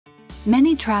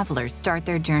Many travelers start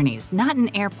their journeys not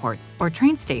in airports or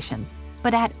train stations,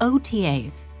 but at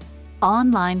OTAs.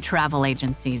 Online travel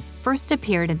agencies first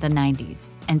appeared in the 90s,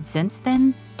 and since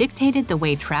then, dictated the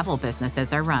way travel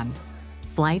businesses are run.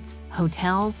 Flights,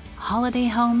 hotels, holiday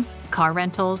homes, car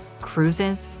rentals,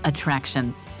 cruises,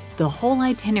 attractions. The whole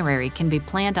itinerary can be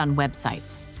planned on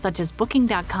websites such as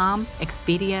Booking.com,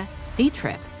 Expedia,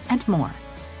 Ctrip, and more.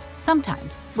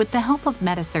 Sometimes, with the help of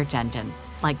metasearch engines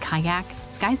like Kayak,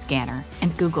 Skyscanner,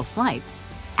 and Google Flights,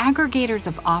 aggregators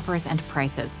of offers and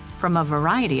prices from a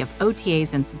variety of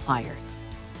OTAs and suppliers.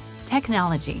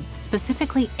 Technology,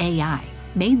 specifically AI,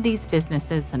 made these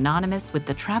businesses synonymous with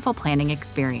the travel planning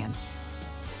experience.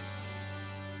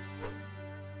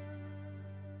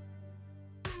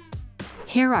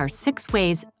 Here are 6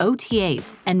 ways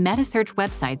OTAs and metasearch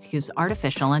websites use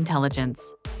artificial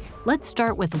intelligence. Let's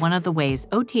start with one of the ways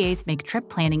OTAs make trip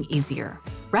planning easier: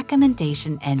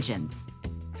 recommendation engines.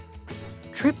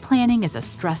 Trip planning is a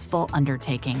stressful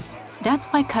undertaking. That's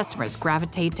why customers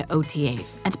gravitate to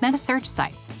OTAs and metasearch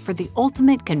sites for the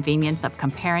ultimate convenience of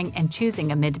comparing and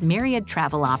choosing amid myriad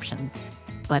travel options.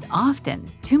 But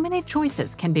often, too many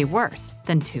choices can be worse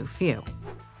than too few.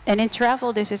 And in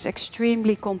travel, this is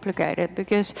extremely complicated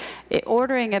because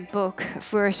ordering a book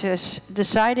versus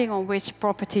deciding on which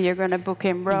property you're going to book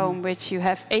in Rome, which you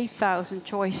have 8,000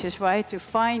 choices, right, to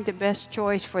find the best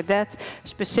choice for that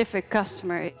specific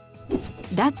customer.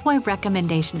 That's why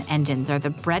recommendation engines are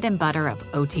the bread and butter of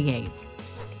OTAs.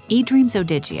 eDreams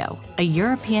Odigio, a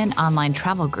European online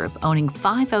travel group owning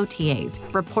 5 OTAs,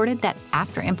 reported that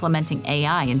after implementing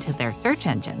AI into their search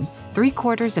engines,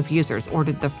 3/4 of users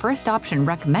ordered the first option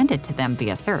recommended to them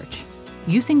via search.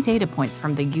 Using data points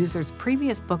from the user's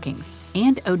previous bookings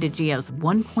and Odigio's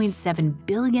 1.7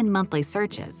 billion monthly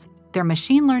searches, their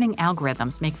machine learning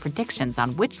algorithms make predictions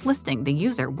on which listing the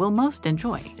user will most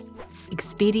enjoy.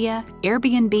 Expedia,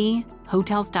 Airbnb,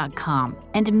 Hotels.com,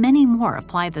 and many more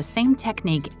apply the same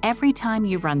technique every time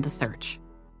you run the search.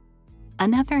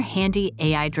 Another handy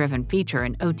AI-driven feature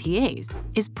in OTAs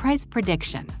is price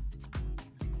prediction.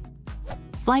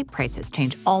 Flight prices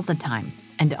change all the time,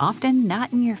 and often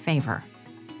not in your favor.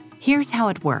 Here's how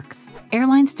it works.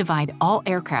 Airlines divide all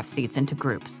aircraft seats into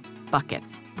groups,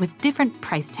 buckets, with different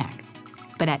price tags.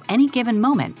 But at any given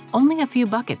moment, only a few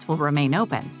buckets will remain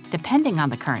open, depending on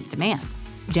the current demand.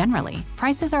 Generally,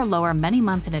 prices are lower many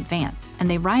months in advance, and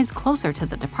they rise closer to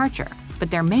the departure,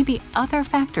 but there may be other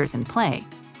factors in play.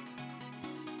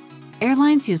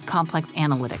 Airlines use complex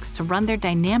analytics to run their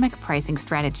dynamic pricing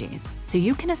strategies, so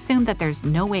you can assume that there's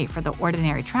no way for the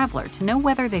ordinary traveler to know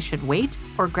whether they should wait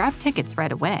or grab tickets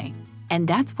right away. And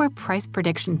that's where price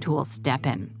prediction tools step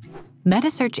in.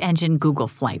 Metasearch engine Google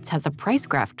Flights has a price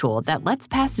graph tool that lets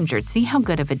passengers see how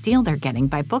good of a deal they're getting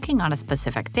by booking on a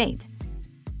specific date.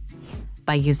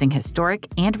 By using historic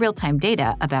and real-time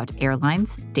data about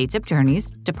airlines, dates of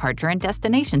journeys, departure and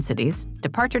destination cities,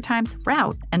 departure times,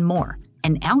 route, and more,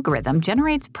 an algorithm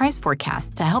generates price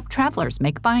forecasts to help travelers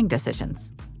make buying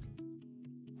decisions.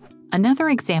 Another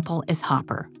example is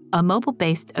Hopper, a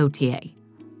mobile-based OTA.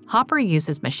 Hopper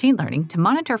uses machine learning to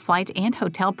monitor flight and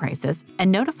hotel prices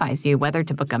and notifies you whether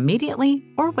to book immediately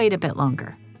or wait a bit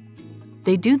longer.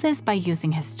 They do this by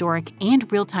using historic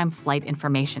and real-time flight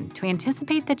information to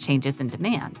anticipate the changes in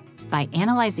demand, by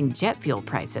analyzing jet fuel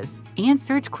prices and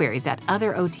search queries at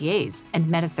other OTAs and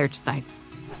metasearch sites.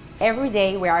 Every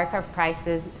day we archive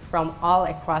prices from all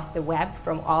across the web,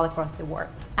 from all across the world.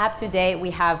 Up to date,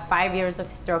 we have 5 years of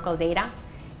historical data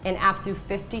and up to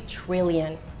 50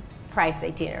 trillion price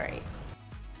itineraries.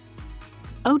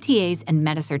 OTAs and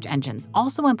metasearch engines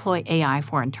also employ AI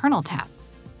for internal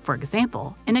tasks. For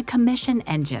example, in a commission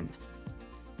engine.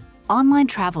 Online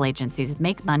travel agencies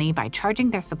make money by charging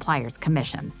their suppliers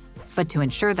commissions. But to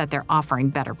ensure that they're offering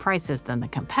better prices than the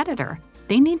competitor,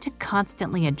 they need to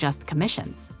constantly adjust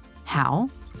commissions. How?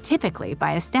 Typically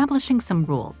by establishing some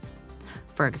rules.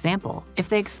 For example, if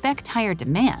they expect higher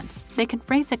demand, they could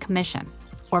raise a commission,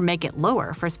 or make it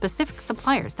lower for specific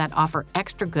suppliers that offer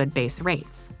extra good base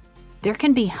rates. There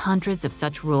can be hundreds of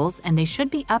such rules, and they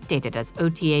should be updated as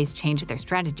OTAs change their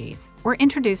strategies or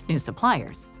introduce new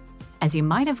suppliers. As you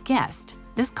might have guessed,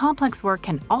 this complex work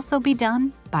can also be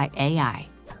done by AI.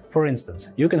 For instance,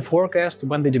 you can forecast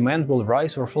when the demand will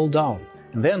rise or fall down,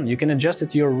 and then you can adjust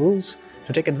it to your rules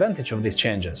to take advantage of these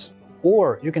changes.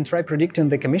 Or you can try predicting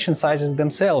the commission sizes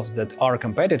themselves that are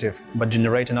competitive but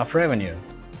generate enough revenue.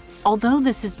 Although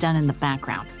this is done in the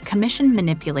background, commission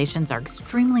manipulations are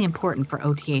extremely important for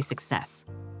OTA success.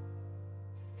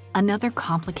 Another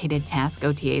complicated task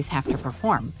OTAs have to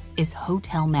perform is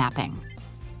hotel mapping.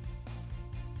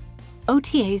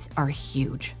 OTAs are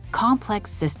huge.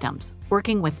 complex systems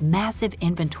working with massive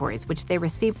inventories which they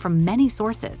receive from many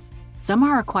sources. Some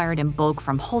are acquired in bulk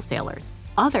from wholesalers,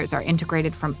 others are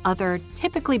integrated from other,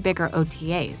 typically bigger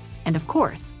OTAs, and of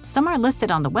course, some are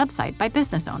listed on the website by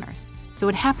business owners. So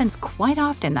it happens quite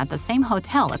often that the same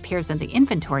hotel appears in the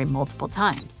inventory multiple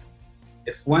times.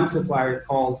 If one supplier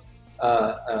calls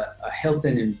a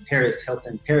Hilton in Paris,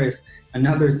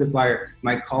 another supplier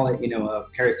might call it, a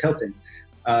Paris Hilton,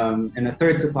 and a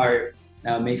third supplier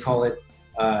may call it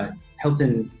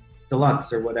Hilton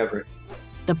Deluxe or whatever.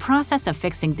 The process of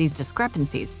fixing these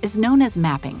discrepancies is known as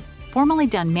mapping. Formerly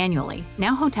done manually,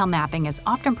 now hotel mapping is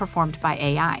often performed by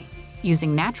AI,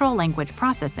 using natural language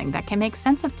processing that can make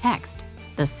sense of text,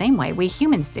 the same way we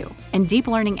humans do, in deep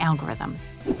learning algorithms.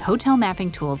 Hotel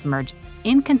mapping tools merge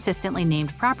inconsistently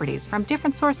named properties from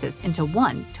different sources into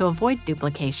one to avoid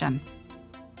duplication.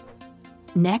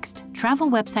 Next, travel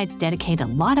websites dedicate a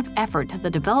lot of effort to the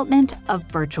development of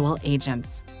virtual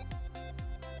agents.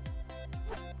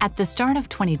 At the start of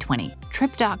 2020,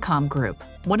 Trip.com Group,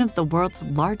 one of the world's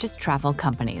largest travel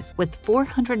companies with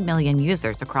 400 million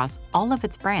users across all of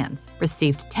its brands,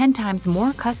 received 10 times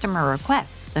more customer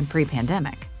requests than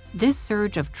pre-pandemic. This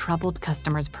surge of troubled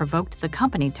customers provoked the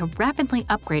company to rapidly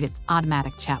upgrade its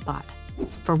automatic chatbot.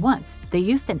 For once, they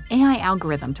used an AI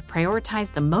algorithm to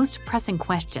prioritize the most pressing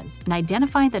questions and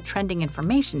identify the trending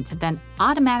information to then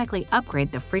automatically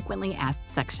upgrade the frequently asked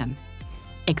section.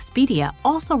 Expedia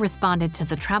also responded to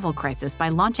the travel crisis by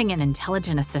launching an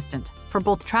intelligent assistant for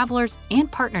both travelers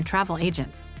and partner travel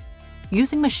agents.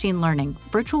 Using machine learning,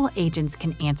 virtual agents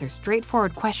can answer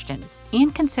straightforward questions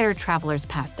and consider travelers'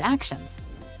 past actions.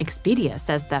 Expedia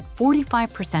says that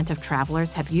 45% of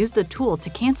travelers have used the tool to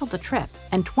cancel the trip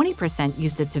and 20%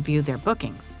 used it to view their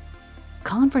bookings.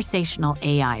 Conversational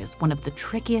AI is one of the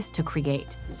trickiest to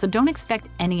create, so don't expect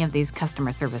any of these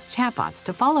customer service chatbots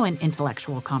to follow an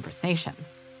intellectual conversation.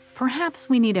 Perhaps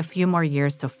we need a few more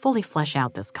years to fully flesh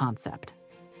out this concept.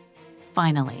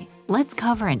 Finally, let's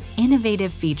cover an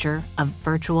innovative feature of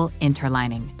virtual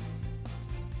interlining.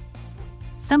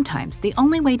 Sometimes the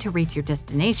only way to reach your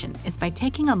destination is by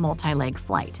taking a multi-leg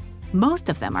flight. Most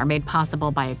of them are made possible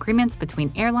by agreements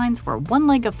between airlines where one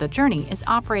leg of the journey is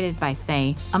operated by,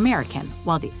 say, American,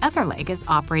 while the other leg is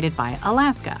operated by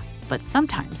Alaska. But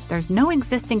sometimes there's no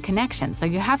existing connection, so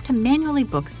you have to manually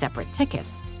book separate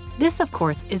tickets. This, of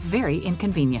course, is very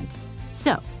inconvenient.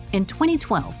 So, in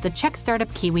 2012, the Czech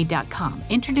startup Kiwi.com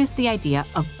introduced the idea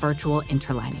of virtual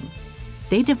interlining.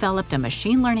 They developed a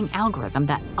machine learning algorithm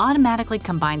that automatically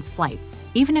combines flights,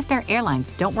 even if their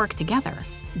airlines don't work together,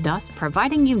 thus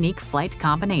providing unique flight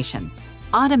combinations,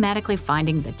 automatically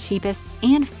finding the cheapest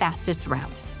and fastest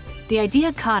route. The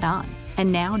idea caught on,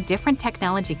 and now different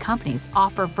technology companies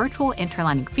offer virtual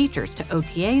interlining features to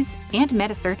OTAs and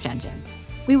metasearch engines.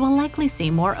 We will likely see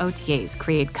more OTAs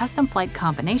create custom flight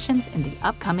combinations in the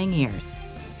upcoming years.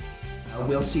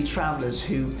 We'll see travelers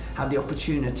who have the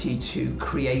opportunity to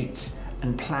create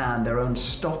and plan their own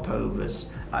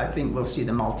stopovers. I think we'll see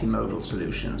the multimodal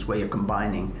solutions where you're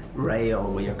combining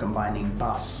rail, where you're combining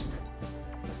bus.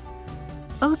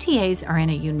 OTAs are in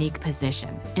a unique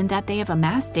position in that they have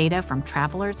amassed data from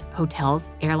travelers, hotels,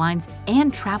 airlines,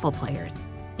 and travel players,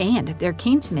 and they're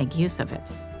keen to make use of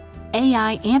it.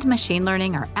 AI and machine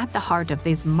learning are at the heart of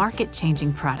these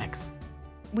market-changing products.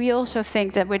 We also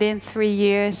think that within 3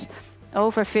 years,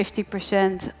 over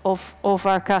 50% of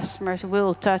our customers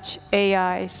will touch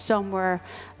AI somewhere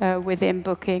within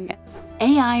booking.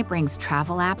 AI brings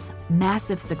travel apps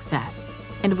massive success,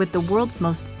 and with the world's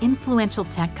most influential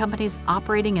tech companies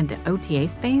operating in the OTA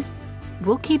space,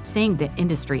 we'll keep seeing the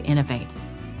industry innovate.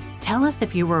 Tell us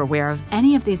if you were aware of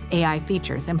any of these AI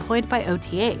features employed by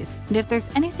OTAs and if there's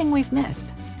anything we've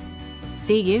missed.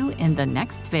 See you in the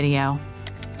next video.